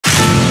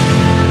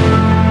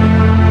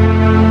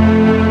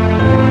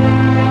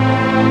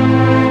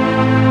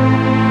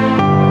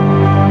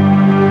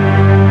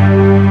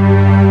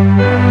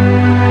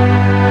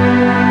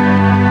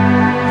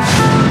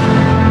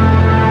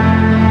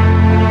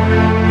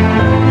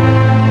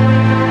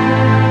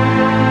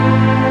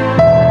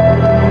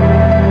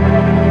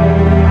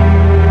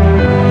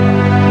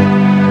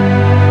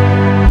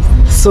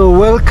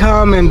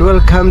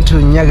Welcome to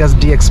Nyaga's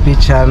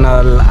DXP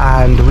channel,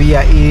 and we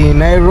are in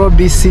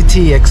Nairobi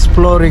City,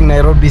 exploring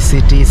Nairobi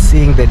City,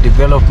 seeing the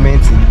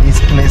developments in this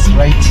place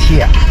right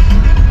here.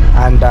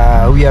 And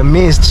we are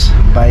amazed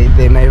by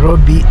the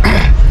Nairobi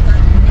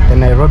the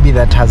Nairobi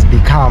that has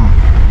become.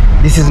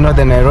 This is not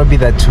the Nairobi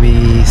that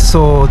we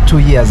saw 2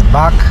 years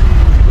back.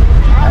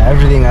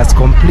 Everything has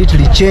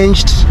completely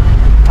changed,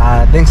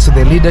 thanks to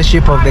the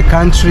leadership of the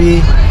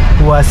country,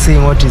 who are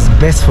seeing what is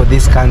best for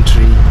this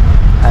country.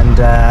 And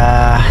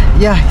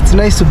yeah, it's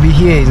nice to be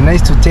here. It's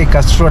nice to take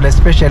a stroll,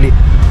 especially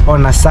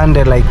on a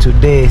Sunday like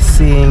today,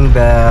 seeing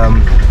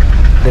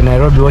the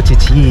Nairobi what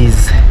it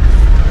is.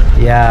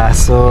 Yeah,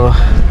 so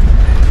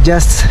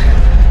just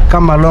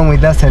come along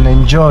with us and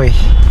enjoy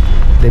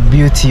the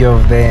beauty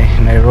of the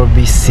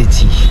Nairobi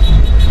city.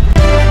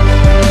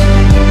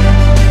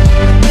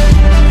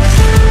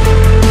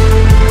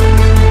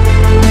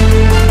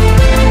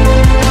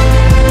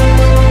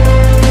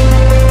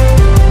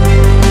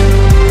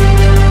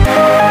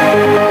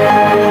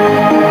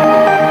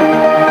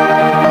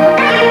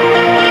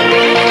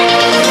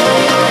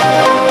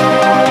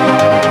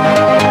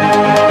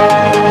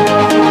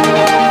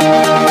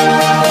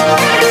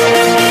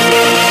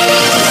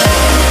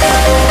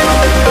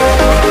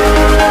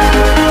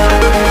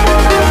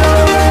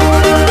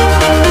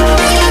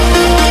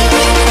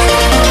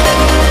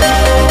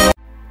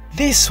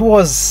 This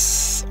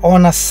was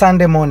on a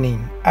Sunday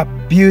morning, a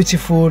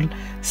beautiful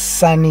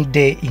sunny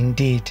day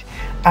indeed,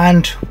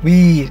 and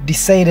we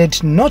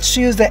decided not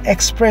to use the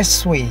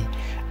expressway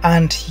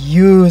and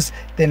use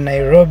the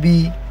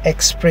Nairobi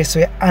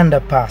Expressway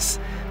underpass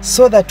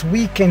so that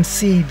we can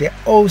see the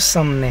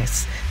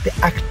awesomeness, the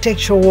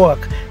architectural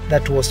work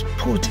that was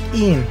put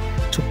in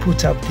to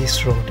put up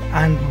this road.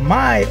 And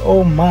my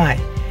oh my,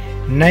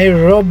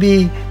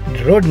 Nairobi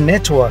road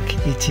network,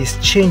 it is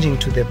changing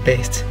to the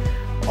best.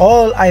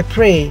 All I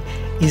pray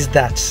is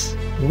that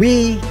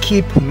we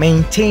keep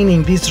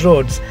maintaining these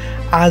roads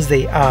as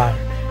they are,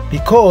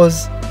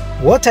 because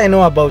what I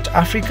know about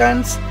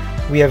Africans,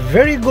 we are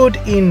very good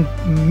in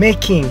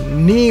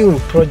making new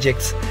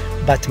projects,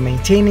 but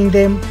maintaining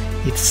them,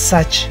 it's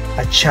such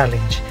a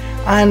challenge.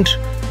 And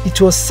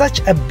it was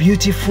such a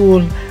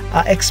beautiful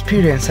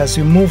experience as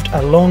we moved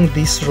along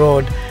this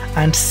road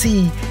and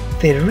see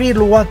the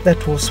real work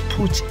that was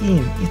put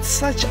in. It's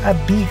such a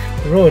big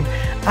road,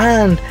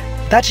 and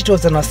that it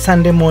was on a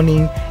Sunday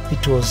morning,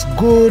 it was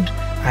good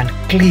and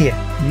clear,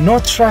 no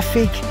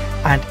traffic,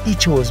 and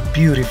it was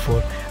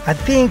beautiful. I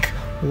think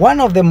one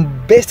of the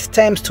best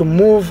times to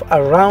move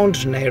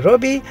around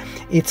Nairobi,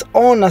 it's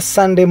on a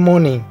Sunday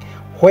morning,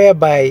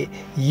 whereby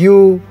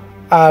you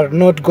are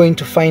not going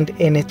to find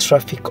any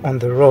traffic on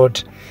the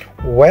road.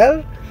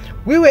 Well,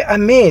 we were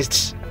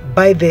amazed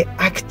by the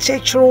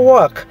architectural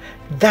work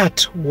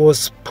that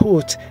was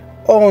put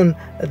on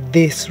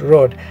this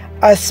road,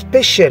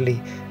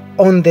 especially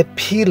on the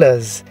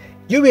pillars.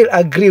 You will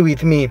agree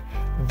with me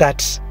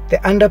that the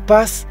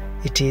underpass,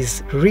 it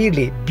is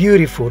really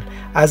beautiful.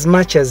 As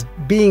much as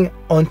being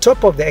on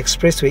top of the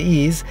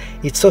expressway is,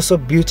 it's also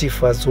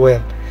beautiful as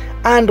well.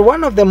 And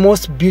one of the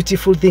most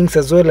beautiful things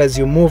as well as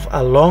you move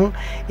along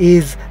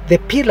is the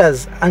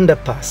pillars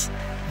underpass.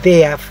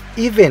 They have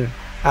even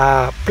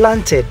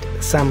planted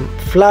some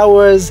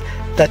flowers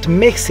that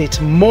makes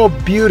it more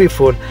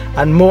beautiful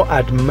and more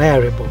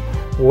admirable.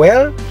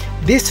 Well,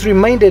 this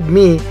reminded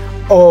me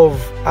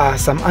of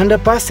some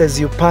underpass as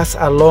you pass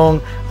along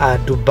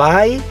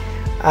Dubai.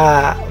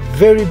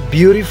 Very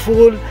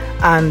beautiful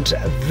and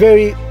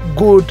very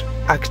good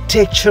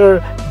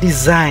architecture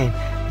design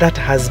that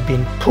has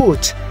been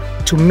put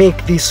to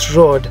make this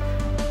road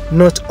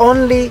not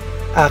only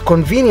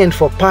convenient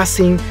for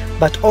passing,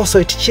 but also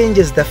it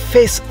changes the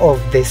face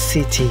of the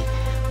city.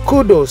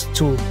 Kudos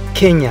to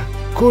Kenya,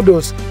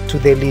 kudos to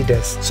the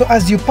leaders. So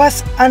as you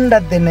pass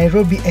under the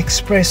Nairobi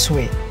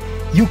Expressway,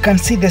 you can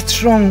see the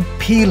strong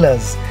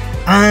pillars,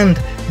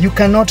 and you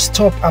cannot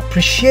stop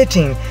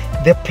appreciating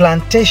the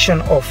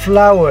plantation of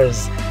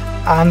flowers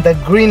and the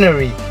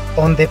greenery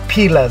on the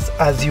pillars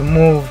as you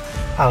move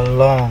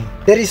along.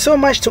 There is so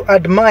much to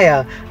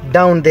admire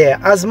down there,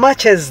 as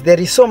much as there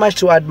is so much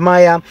to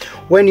admire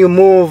when you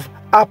move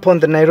up on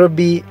the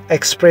Nairobi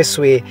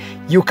Expressway.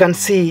 You can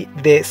see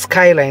the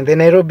skyline, the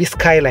Nairobi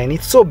skyline.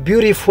 It's so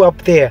beautiful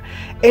up there,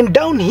 and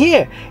down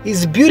here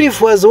is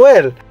beautiful as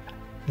well,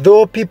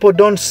 though people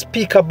don't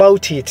speak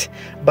about it.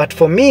 But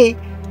for me,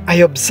 I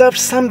observed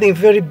something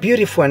very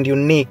beautiful and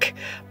unique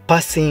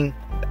passing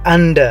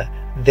under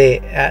the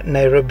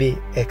Nairobi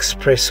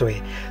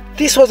Expressway.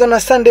 This was on a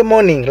Sunday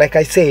morning, like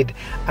I said,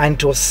 and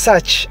it was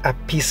such a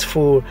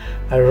peaceful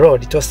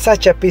road. It was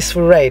such a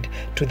peaceful ride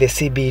to the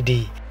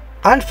CBD.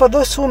 And for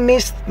those who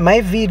missed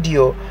my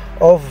video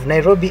of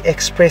Nairobi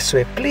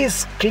Expressway,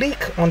 please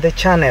click on the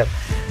channel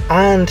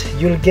and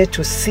you'll get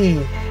to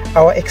see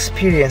our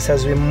experience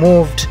as we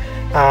moved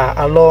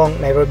along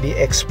Nairobi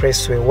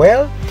Expressway.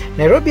 Well,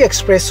 Nairobi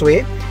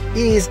Expressway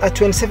is a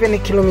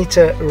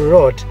 27-kilometer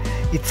road.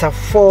 It's a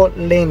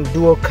 4-lane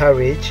dual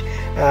carriage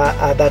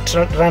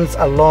that runs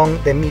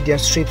along the median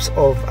strips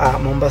of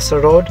Mombasa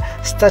Road,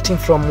 starting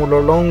from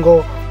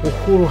Mulolongo,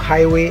 Uhuru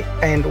Highway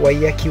and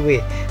Waiyaki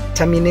Way,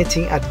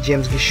 terminating at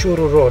James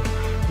Gishuru Road,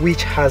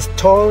 which has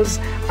tolls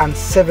and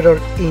several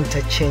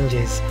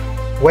interchanges.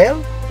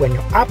 Well, when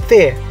you're up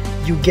there,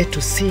 you get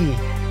to see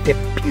the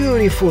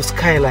beautiful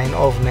skyline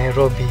of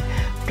Nairobi.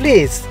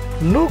 Please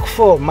look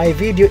for my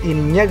video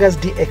in Nyaga's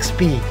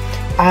DXP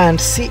and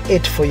see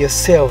it for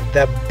yourself,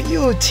 the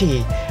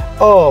beauty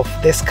of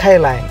the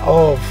skyline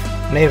of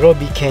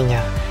Nairobi,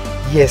 Kenya.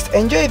 Yes,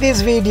 enjoy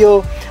this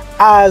video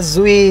as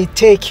we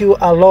take you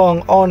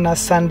along on a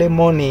Sunday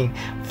morning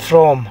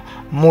from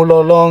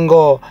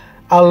Mulolongo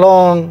a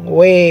long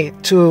way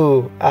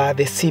to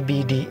the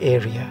CBD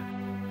area.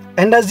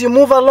 And as you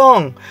move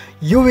along,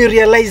 you will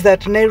realize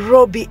that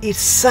Nairobi is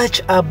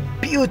such a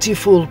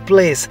beautiful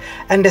place,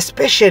 and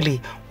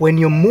especially when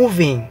you're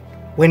moving,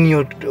 when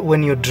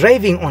you're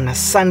driving on a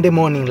Sunday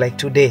morning like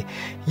today,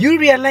 you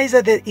realize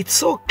that it's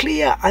so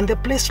clear and the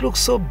place looks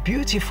so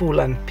beautiful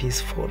and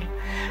peaceful.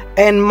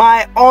 And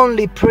my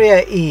only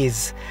prayer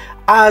is,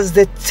 as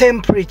the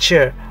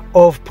temperature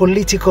of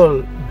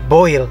political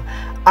boil,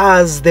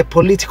 as the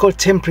political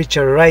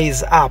temperature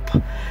rise up,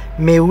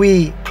 may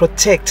we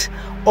protect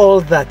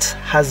all that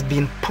has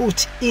been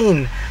put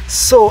in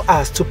so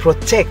as to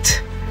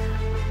protect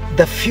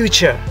the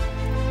future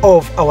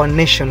of our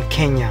nation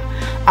Kenya,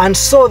 and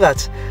so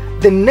that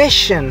the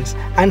nations,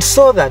 and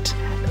so that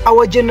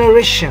our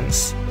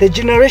generations, the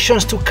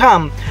generations to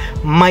come,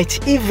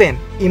 might even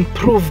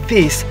improve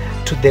this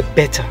to the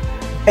better.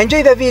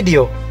 Enjoy the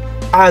video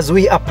as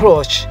we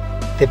approach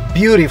the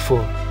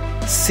beautiful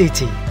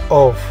city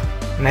of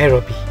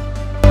Nairobi.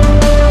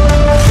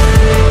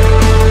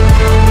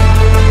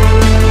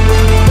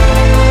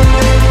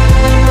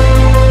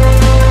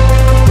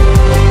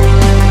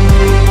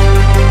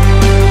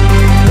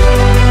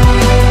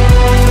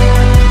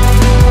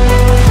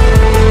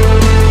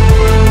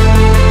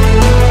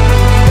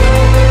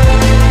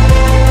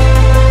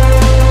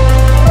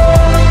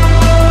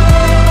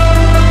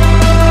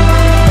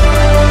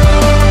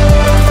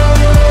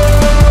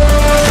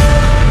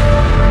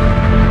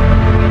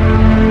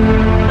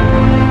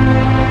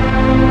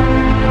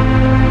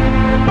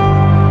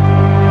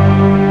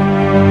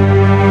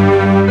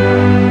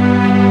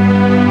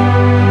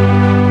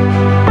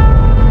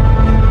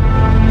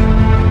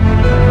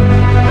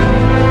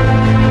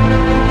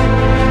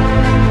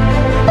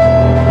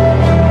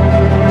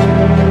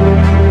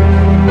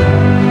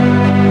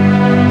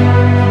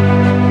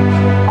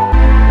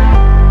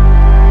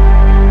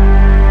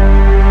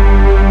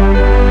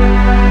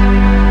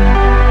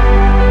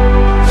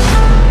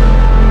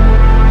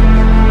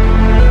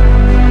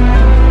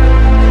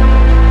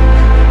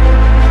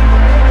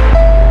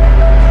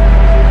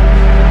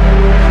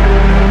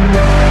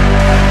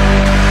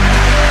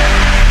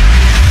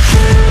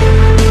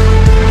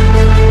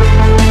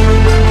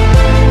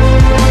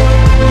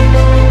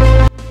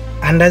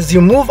 And as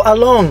you move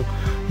along,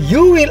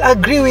 you will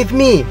agree with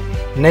me,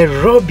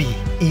 Nairobi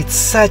is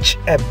such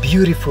a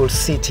beautiful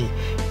city.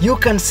 You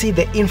can see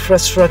the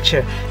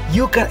infrastructure.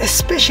 You can,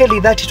 especially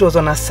that it was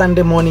on a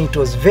Sunday morning, it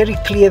was very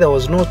clear, there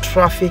was no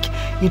traffic.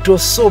 It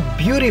was so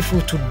beautiful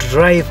to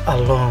drive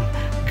along.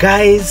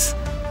 Guys,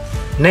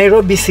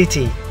 Nairobi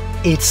city,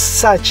 it's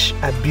such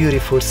a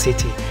beautiful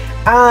city.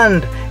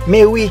 And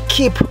may we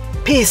keep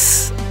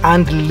peace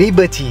and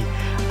liberty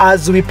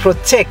as we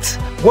protect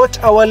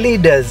what our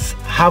leaders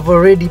have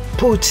already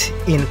put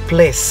in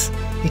place.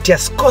 It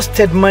has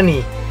costed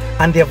money,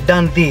 and they have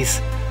done this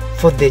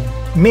for the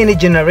many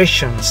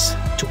generations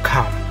to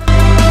come.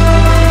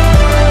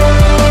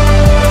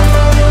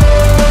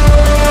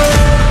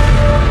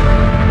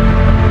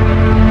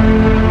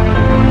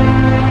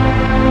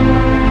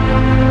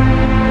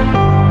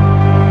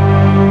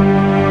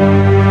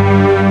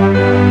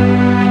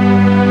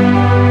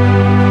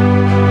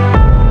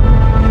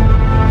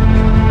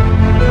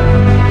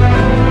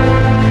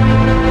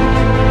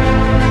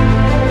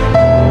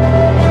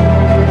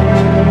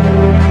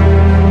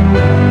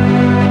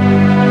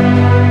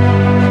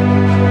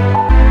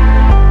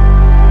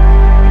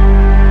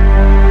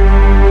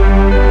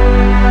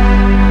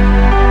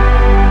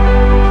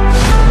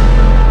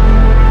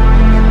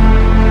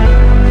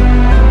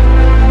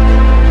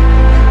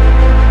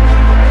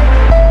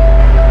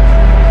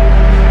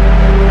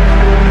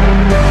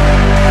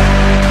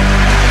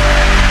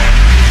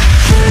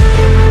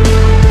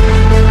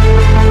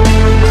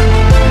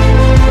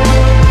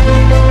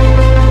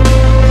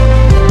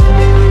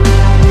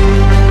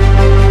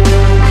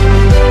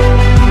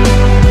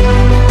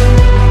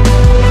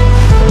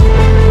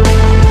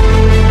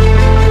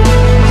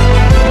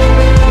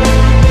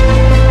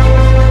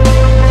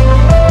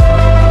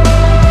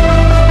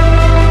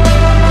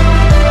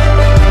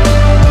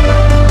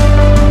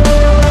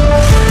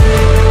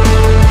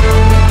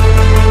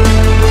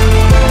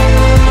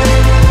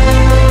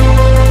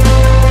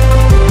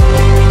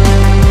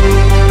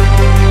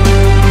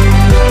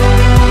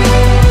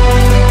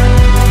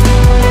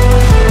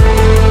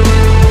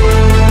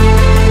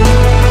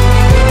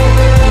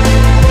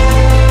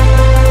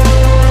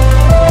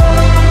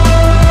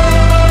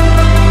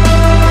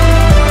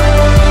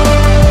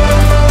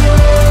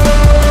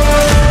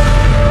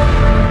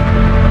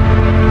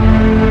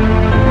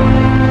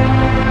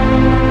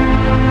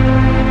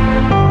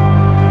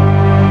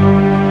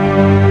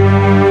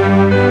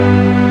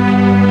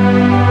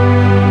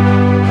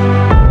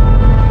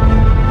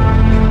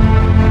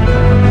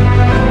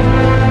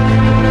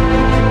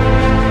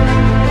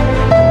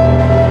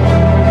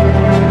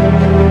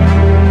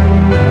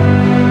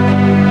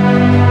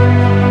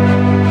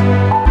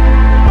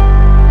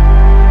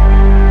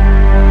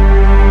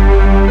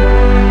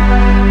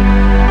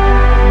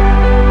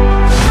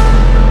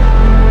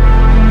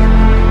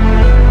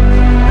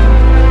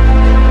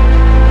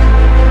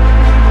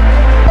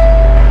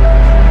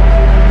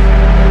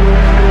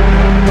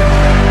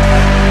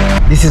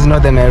 This is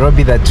not the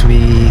Nairobi that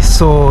we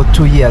saw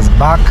 2 years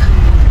back.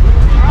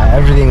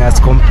 Everything has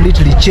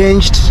completely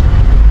changed,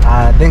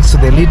 thanks to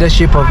the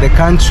leadership of the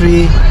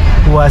country,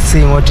 who are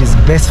seeing what is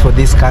best for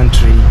this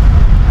country.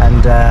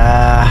 And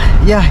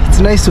yeah, it's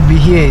nice to be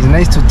here. It's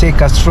nice to take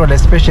a stroll,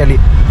 especially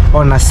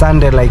on a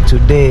Sunday like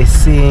today,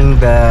 seeing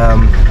the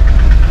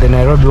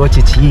Nairobi what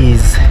it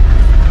is.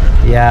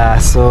 Yeah,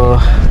 so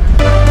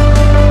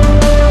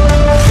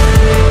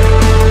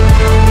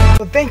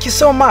thank you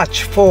so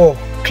much for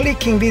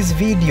clicking this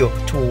video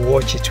to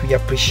watch it. We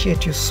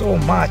appreciate you so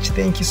much.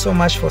 Thank you so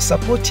much for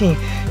supporting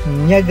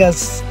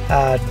Nyaga's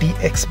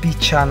DXB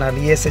channel.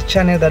 Yes, a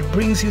channel that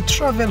brings you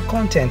travel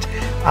content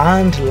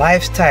and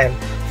lifestyle.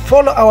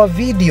 Follow our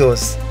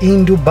videos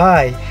in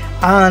Dubai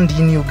and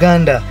in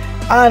Uganda,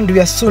 and we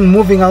are soon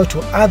moving out to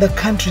other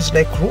countries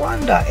like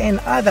Rwanda and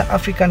other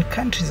African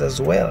countries as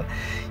well.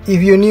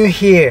 If you're new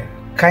here,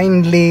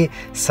 kindly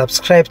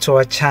subscribe to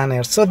our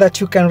channel so that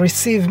you can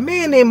receive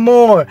many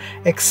more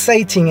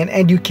exciting and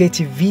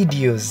educative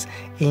videos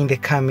in the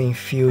coming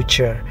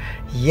future.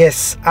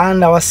 Yes,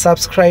 and our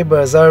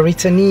subscribers, our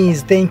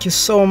returnees, thank you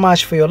so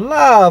much for your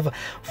love,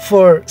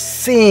 for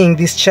seeing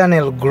this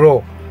channel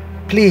grow.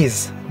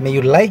 Please, may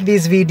you like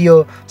this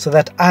video so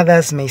that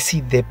others may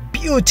see the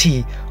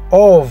beauty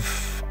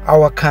of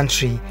our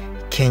country,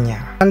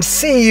 Kenya. And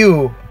see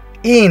you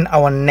in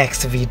our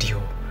next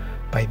video.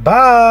 Bye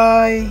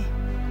bye.